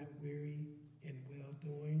 Be not weary in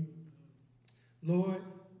well-doing. Lord,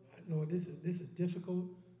 this is difficult.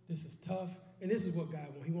 This is tough. And this is what God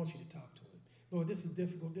wants. He wants you to talk to him. Lord, this is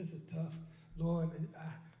difficult. This is tough. Lord,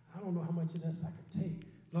 I don't know how much of this I can take.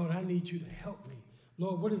 Lord, I need you to help me.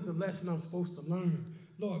 Lord, what is the lesson I'm supposed to learn?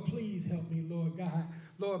 Lord, please help me, Lord God.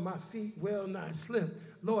 Lord, my feet will not slip.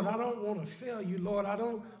 Lord, I don't want to fail you, Lord. I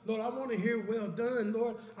want to hear well done,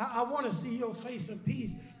 Lord. I want to see your face of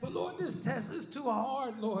peace. But Lord, this test is too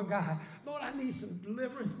hard, Lord God. Lord, I need some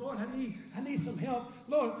deliverance. Lord, I need some help.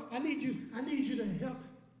 Lord, I need you to help.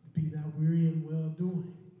 Be not weary in well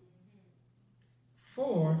doing.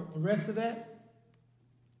 For the rest of that,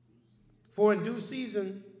 for in due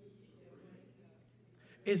season,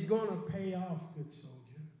 it's going to pay off, good soldier.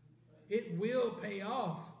 It will pay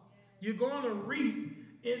off. You're going to reap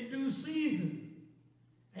in due season.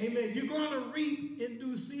 Amen. You're going to reap in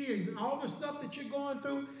due season. All the stuff that you're going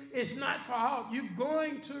through, it's not for all. You're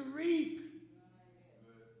going to reap.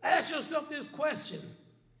 Ask yourself this question.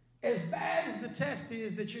 As bad as the test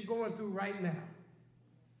is that you're going through right now,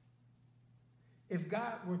 if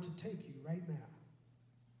God were to take you right now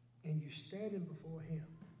and you're standing before him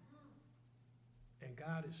and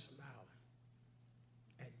God is smiling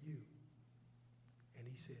at you and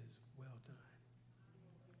he says, well done,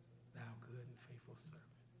 thou good and faithful servant.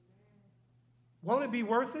 Won't it be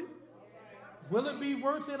worth it? Will it be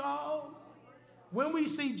worth it all? When we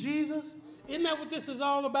see Jesus, isn't that what this is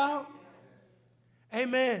all about?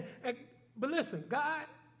 Amen. But listen, God,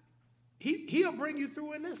 he'll bring you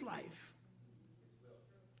through in this life.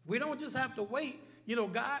 We don't just have to wait. You know,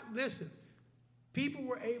 God, listen, people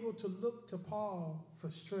were able to look to Paul for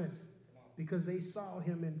strength because they saw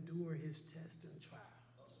him endure his tests and trials.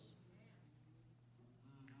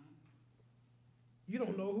 You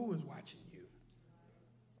don't know who is watching you.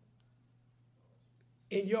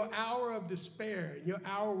 In your hour of despair, in your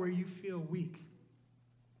hour where you feel weak,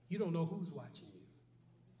 you don't know who's watching you.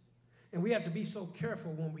 And we have to be so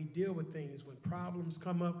careful when we deal with things, when problems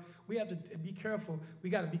come up. We have to be careful. We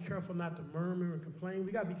got to be careful not to murmur and complain.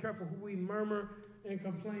 We got to be careful who we murmur and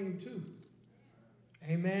complain to.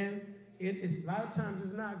 Amen. A lot of times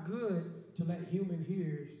it's not good to let human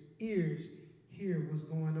ears hear what's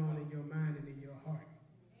going on in your mind and in your heart.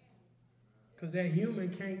 Because that human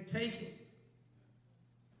can't take it.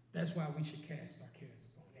 That's why we should cast our cares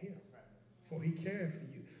upon him, for he cared for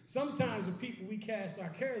you. Sometimes the people we cast our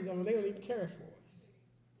cares on, they don't even care for us.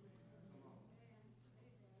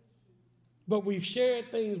 But we've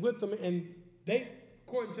shared things with them, and they,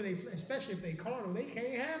 according to their flesh, especially if they carnal, they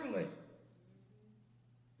can't handle it.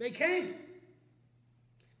 They can't.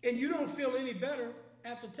 And you don't feel any better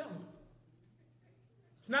after telling them.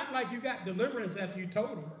 It's not like you got deliverance after you told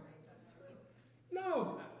them.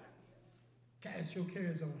 No. Cast your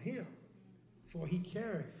cares on him, for he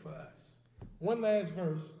careth for us. One last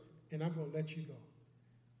verse, and I'm going to let you go.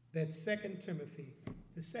 That's 2 Timothy,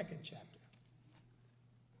 the 2nd chapter.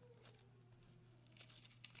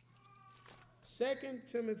 2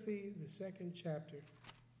 Timothy, the 2nd chapter.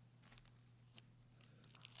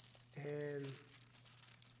 And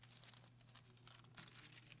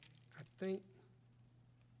I think,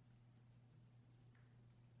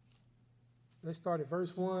 let's start at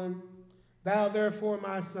verse 1. Thou therefore,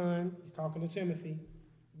 my son, he's talking to Timothy,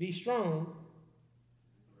 be strong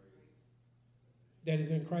that is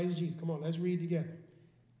in Christ Jesus. Come on, let's read together.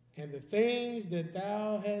 And the things that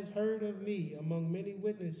thou hast heard of me among many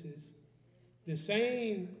witnesses, the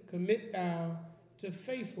same commit thou to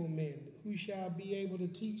faithful men who shall be able to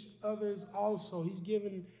teach others also. He's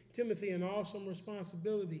given Timothy an awesome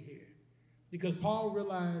responsibility here because Paul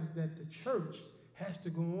realized that the church has to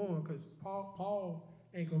go on because Paul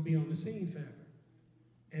ain't going to be on the scene forever.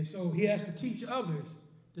 And so he has to teach others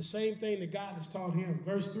the same thing that God has taught him.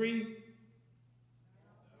 Verse 3.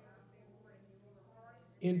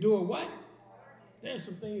 Endure what? There's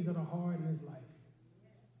some things that are hard in this life.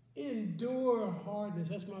 Endure hardness.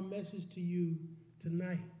 That's my message to you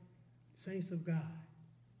tonight. Saints of God,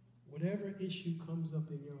 whatever issue comes up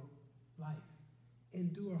in your life,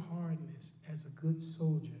 endure hardness as a good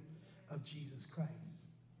soldier of Jesus Christ.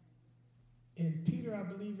 And Peter, I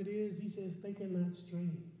believe it is, he says, thinking not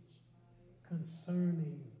strange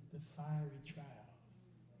concerning the fiery trials,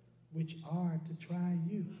 which are to try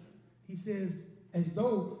you. He says, as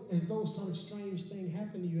though some strange thing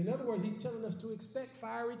happened to you. In other words, he's telling us to expect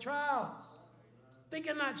fiery trials.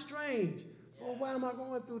 Thinking not strange. Oh, why am I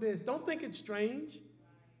going through this? Don't think it's strange,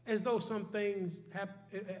 as though some strange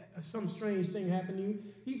thing happened to you.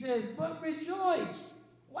 He says, but rejoice.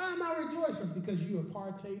 Why am I rejoicing? Because you are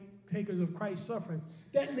partakers of Christ's sufferings.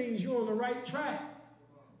 That means you're on the right track.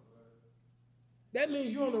 That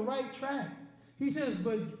means you're on the right track. He says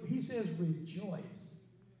rejoice.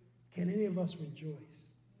 Can any of us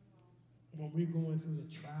rejoice when we're going through the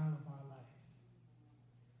trial of our life?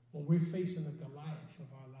 When we're facing the Goliath of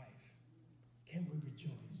our life? Can we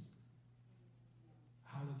rejoice?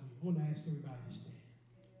 Hallelujah. I want to ask everybody to stand.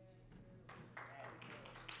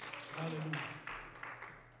 Hallelujah.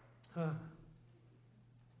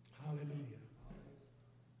 Hallelujah.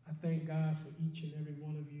 I thank God for each and every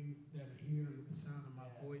one of you that are here under the sound of my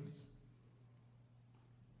voice.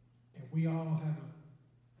 And we all have a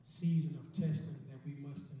season of testing that we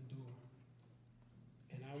must endure.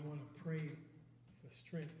 And I want to pray for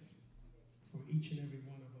strength for each and every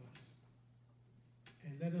one of us.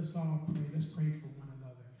 And let us all pray. Let's pray for one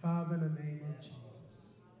another. Father, in the name of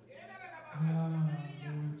Jesus.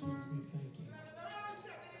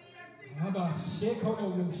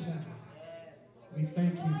 Lord Jesus, we thank you. We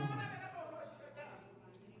thank you, Lord.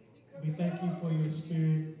 We thank you for your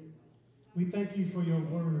spirit. We thank you for your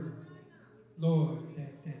word, Lord,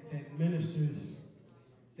 that ministers,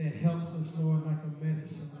 that helps us, Lord, like a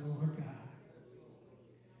medicine, Lord God.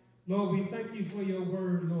 Lord, we thank you for your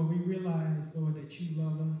word, Lord. We realize, Lord, that you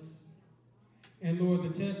love us. And, Lord, the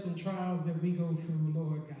tests and trials that we go through,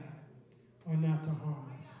 Lord God, are not to harm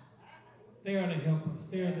us. They are to help us.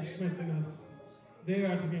 They are to strengthen us. They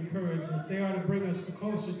are to encourage us. They are to bring us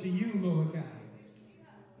closer to you, Lord God.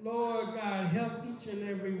 Lord God, help each and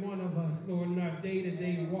every one of us, Lord, in our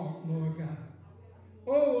day-to-day walk, Lord God.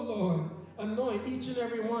 Oh, Lord, anoint each and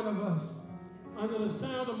every one of us under the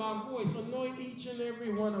sound of my voice. Anoint each and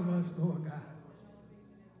every one of us, Lord God.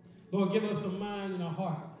 Lord, give us a mind and a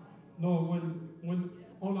heart, Lord, when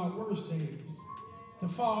on our worst days, to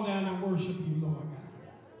fall down and worship you, Lord God.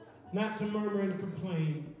 Not to murmur and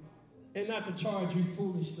complain, and not to charge you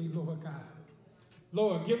foolishly, Lord God.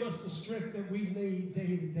 Lord, give us the strength that we need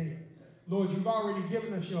day to day. Lord, you've already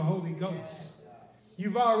given us your Holy Ghost.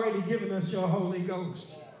 You've already given us your Holy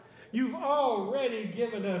Ghost. You've already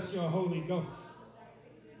given us your Holy Ghost.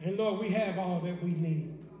 And Lord, we have all that we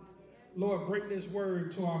need. Lord, bring this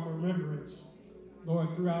word to our remembrance.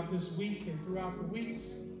 Lord, throughout this week and throughout the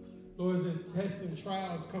weeks, Lord, as the tests and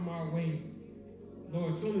trials come our way,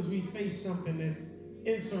 Lord, as soon as we face something that's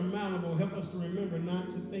insurmountable, help us to remember not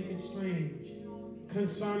to think it strange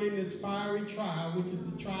concerning the fiery trial, which is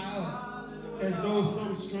to try us, as though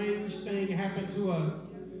some strange thing happened to us.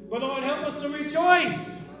 But Lord, help us to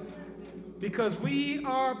rejoice, because we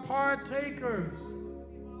are partakers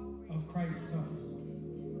of Christ's suffering.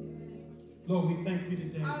 Lord, we thank you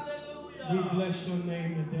today. Hallelujah. We bless your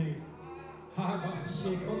name today. Come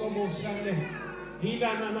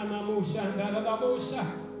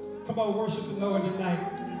on, worship the Lord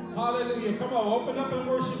tonight. Hallelujah. Come on, open up and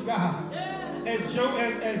worship God. As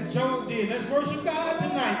Job did. Let's worship God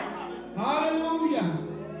tonight. Hallelujah.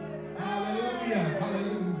 Hallelujah.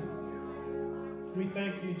 Hallelujah. We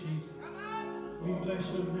thank you, Jesus. We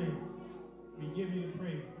bless your name. We give you the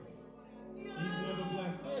praise.